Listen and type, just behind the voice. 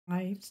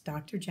Hi, it's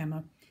Dr.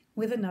 Gemma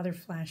with another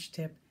flash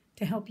tip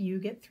to help you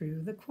get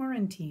through the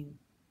quarantine.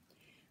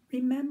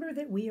 Remember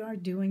that we are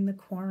doing the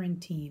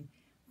quarantine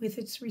with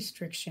its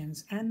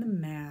restrictions and the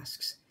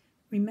masks.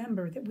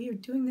 Remember that we are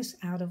doing this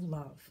out of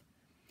love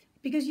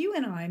because you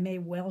and I may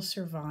well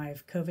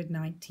survive COVID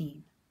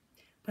 19,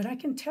 but I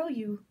can tell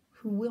you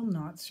who will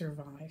not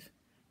survive: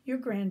 your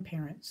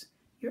grandparents,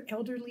 your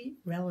elderly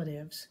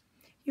relatives,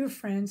 your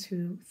friends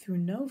who, through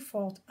no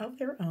fault of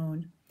their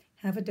own,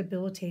 have a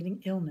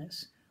debilitating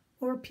illness,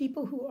 or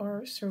people who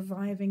are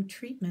surviving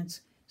treatments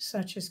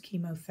such as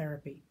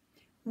chemotherapy.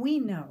 We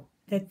know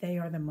that they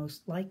are the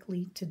most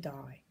likely to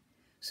die.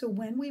 So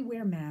when we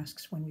wear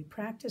masks, when we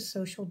practice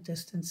social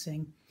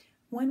distancing,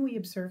 when we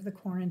observe the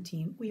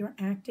quarantine, we are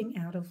acting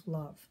out of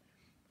love.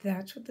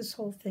 That's what this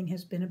whole thing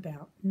has been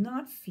about,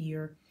 not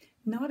fear,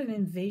 not an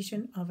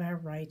invasion of our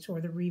rights or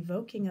the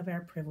revoking of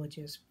our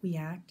privileges. We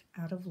act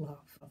out of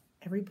love.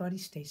 Everybody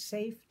stay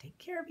safe, take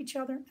care of each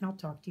other, and I'll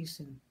talk to you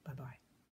soon. Bye-bye.